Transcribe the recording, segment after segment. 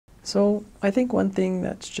So I think one thing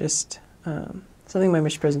that's just something my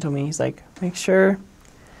mission president told me, he's like, make sure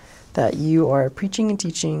that you are preaching and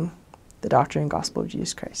teaching the doctrine and gospel of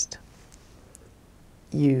Jesus Christ.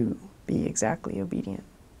 You be exactly obedient.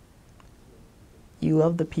 You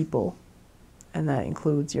love the people, and that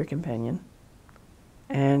includes your companion.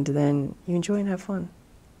 And then you enjoy and have fun.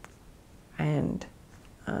 And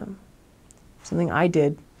something I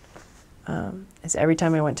did is every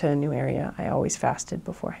time I went to a new area, I always fasted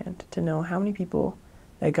beforehand to know how many people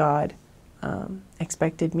that God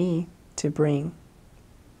expected me to bring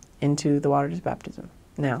into the waters of baptism.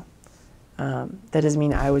 Now, that doesn't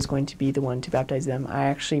mean I was going to be the one to baptize them. I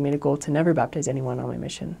actually made a goal to never baptize anyone on my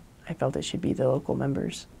mission. I felt it should be the local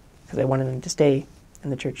members because I wanted them to stay in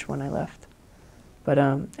the church when I left. But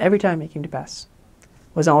every time it came to pass.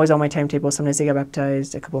 It wasn't always on my timetable. Sometimes they got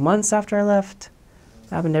baptized a couple months after I left. It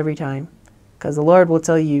happened every time because the Lord will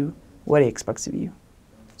tell you what He expects of you.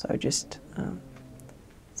 So I just,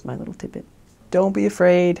 it's my little tidbit. Don't be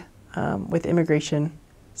afraid with immigration.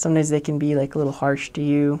 Sometimes they can be like a little harsh to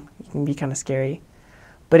you. It can be kind of scary.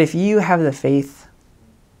 But if you have the faith,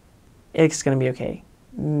 it's going to be okay.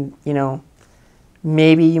 You know,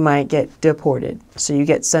 maybe you might get deported. So you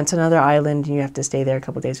get sent to another island and you have to stay there a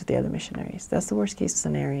couple of days with the other missionaries. That's the worst case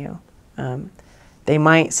scenario. They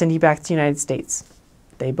might send you back to the United States.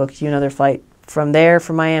 They booked you another flight from there,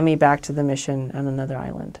 from Miami, back to the mission on another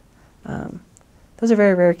island. Those are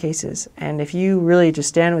very rare cases. And if you really just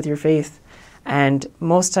stand with your faith, and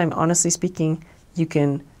most time, honestly speaking, you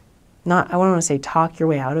can not, I don't want to say talk your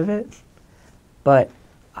way out of it, but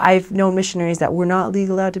I've known missionaries that were not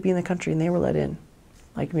legally allowed to be in the country and they were let in.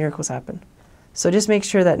 Like miracles happen. So just make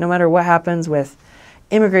sure that no matter what happens with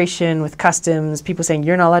immigration, with customs, people saying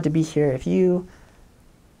you're not allowed to be here, if you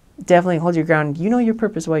definitely hold your ground, you know your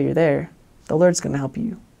purpose while you're there, the Lord's going to help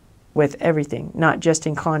you with everything, not just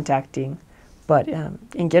in contacting, but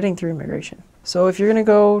in getting through immigration. So if you're going to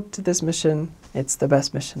go to this mission, it's the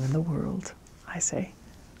best mission in the world, I say.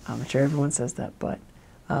 I'm sure everyone says that, but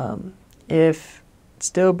if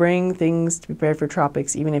still bring things to be prepared for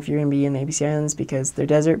tropics, even if you're going to be in the ABC Islands because they're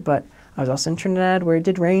desert, but I was also in Trinidad where it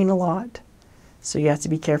did rain a lot. So you have to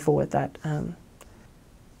be careful with that.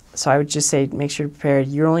 So I would just say make sure you're prepared.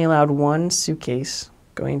 You're only allowed one suitcase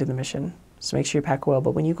going into the mission, so make sure you pack well.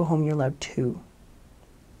 But when you go home, you're allowed 2.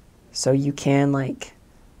 So you can like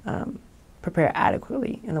prepare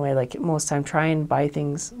adequately in the way like most time. Try and buy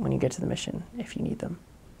things when you get to the mission if you need them.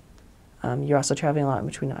 You're also traveling a lot in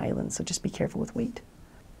between the islands, so just be careful with weight.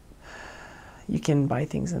 You can buy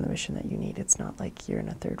things in the mission that you need. It's not like you're in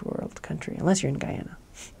a third world country, unless you're in Guyana.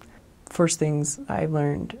 First things I've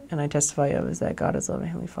learned and I testify of is that God is love and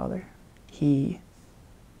Heavenly Father. He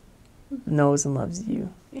knows and loves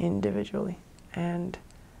you individually, and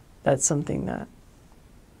that's something that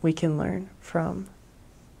we can learn from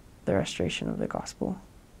the restoration of the gospel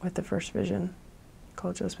with the first vision.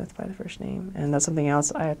 Called Joe Smith by the first name. And that's something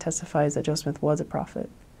else I testify is that Joe Smith was a prophet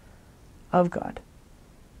of God.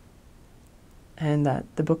 And that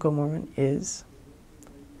the Book of Mormon is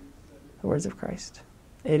the words of Christ.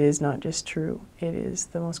 It is not just true, it is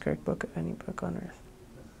the most correct book of any book on earth.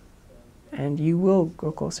 And you will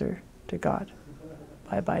grow closer to God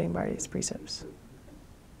by abiding by His precepts.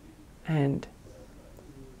 And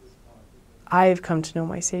I've come to know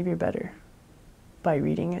my Savior better by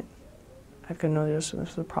reading it. I've come to know Joseph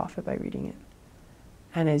was a prophet by reading it.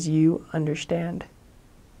 And as you understand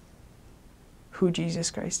who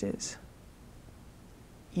Jesus Christ is,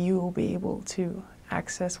 you will be able to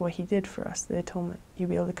access what He did for us, the atonement. You'll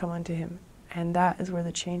be able to come unto Him. And that is where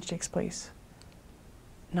the change takes place.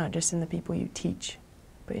 Not just in the people you teach,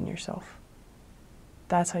 but in yourself.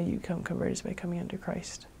 That's how you become converted, is by coming unto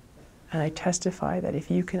Christ. And I testify that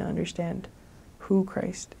if you can understand who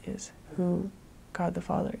Christ is, who God the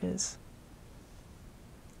Father is,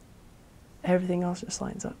 everything else just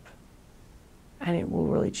lines up. And it will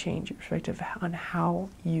really change your perspective on how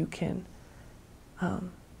you can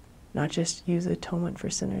not just use atonement for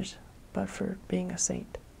sinners, but for being a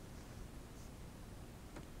saint.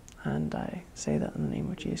 And I say that in the name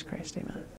of Jesus Christ, amen.